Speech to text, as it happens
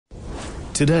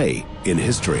Today in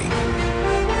history.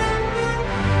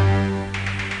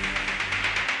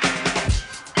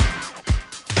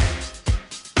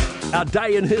 Our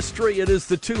day in history, it is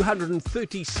the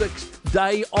 236th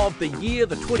day of the year,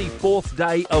 the 24th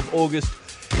day of August.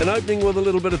 And opening with a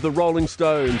little bit of the Rolling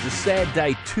Stones. A sad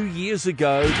day 2 years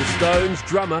ago. The Stones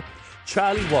drummer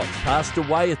Charlie Watts passed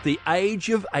away at the age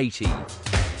of 80.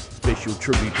 Special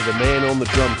tribute to the man on the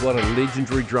drums. What a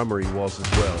legendary drummer he was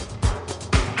as well.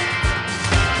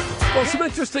 Well, some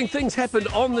interesting things happened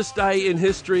on this day in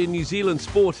history in New Zealand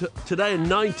sport. Today in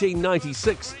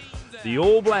 1996, the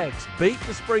All Blacks beat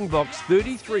the Springboks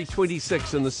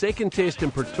 33-26 in the second test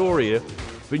in Pretoria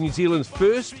for New Zealand's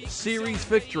first series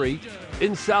victory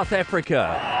in South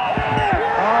Africa.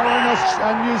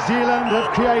 And New Zealand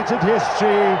have created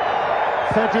history.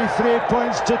 33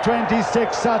 points to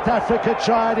 26. South Africa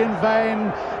tried in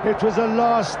vain. It was a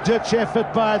last-ditch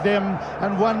effort by them,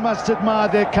 and one must admire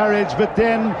their courage. But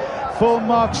then, full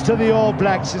marks to the All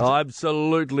Blacks.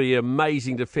 Absolutely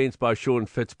amazing defence by Sean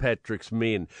Fitzpatrick's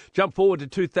men. Jump forward to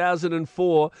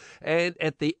 2004, and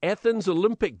at the Athens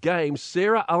Olympic Games,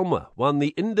 Sarah Ulmer won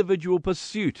the individual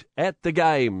pursuit at the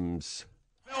Games.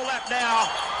 Fill that now.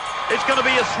 It's going to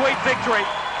be a sweet victory.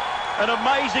 An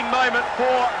amazing moment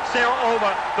for Sarah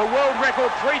Ulmer. The world record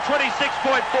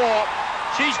 326.4.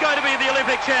 She's going to be the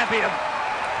Olympic champion.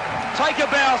 Take a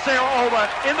bow, Sarah Ulmer,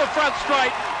 in the front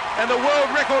straight, and the world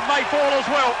record may fall as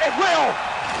well. It will!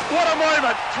 What a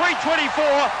moment.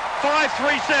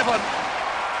 324.537.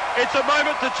 It's a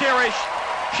moment to cherish.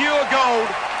 Pure gold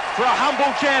for a humble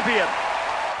champion.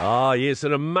 Ah, yes,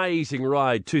 an amazing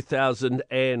ride,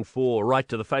 2004, right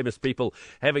to the famous people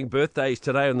having birthdays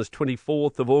today on this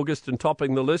 24th of August, and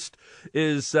topping the list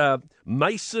is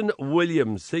Mason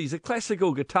Williams. He's a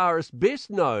classical guitarist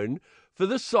best known for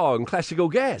the song Classical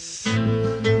Gas.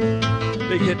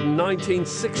 Big hit in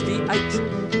 1968,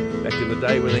 back in the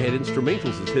day when they had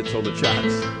instrumentals as hits on the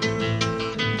charts.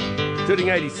 Turning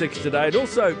 86 today, and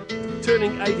also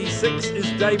turning 86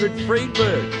 is David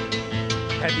Friedberg.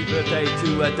 Happy birthday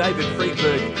to David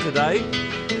Friedberg today,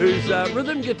 who's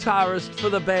rhythm guitarist for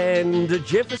the band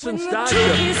Jefferson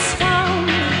Starship.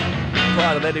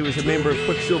 Prior to that, he was a member of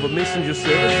Quicksilver Messenger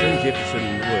Service and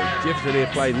Jefferson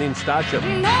Airplane, then Starship.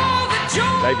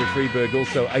 David Friedberg,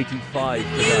 also 85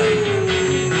 today.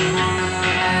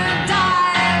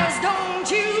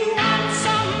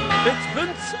 It's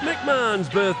Vince McMahon's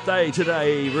birthday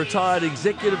today, retired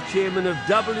executive chairman of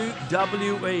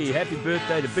WWE. Happy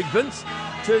birthday to Big Vince.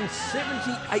 Turned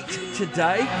 78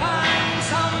 today.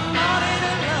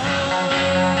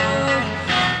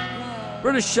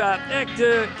 British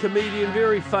actor, comedian,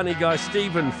 very funny guy,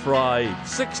 Stephen Fry,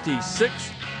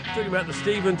 66. Talking about the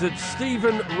Stephens, it's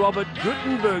Stephen Robert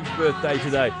Guttenberg's birthday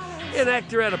today. An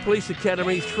actor out of Police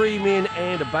Academy, 3 Men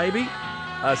and a Baby.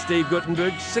 Steve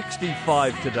Guttenberg,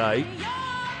 65 today.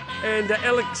 And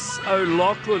Alex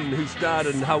O'Loughlin, who starred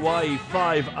in Hawaii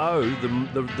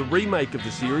Five-0, the remake of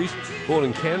the series, born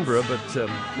in Canberra, but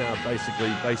now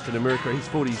basically based in America. He's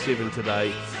 47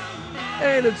 today.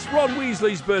 And it's Ron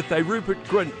Weasley's birthday. Rupert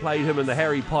Grint played him in the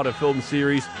Harry Potter film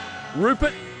series.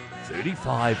 Rupert,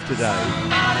 35 today.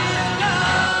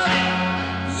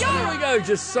 There we go,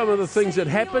 just some of the things that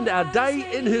happened. Our day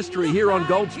in history here on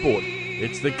Gold Sport.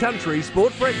 It's the Country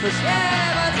Sport Breakfast.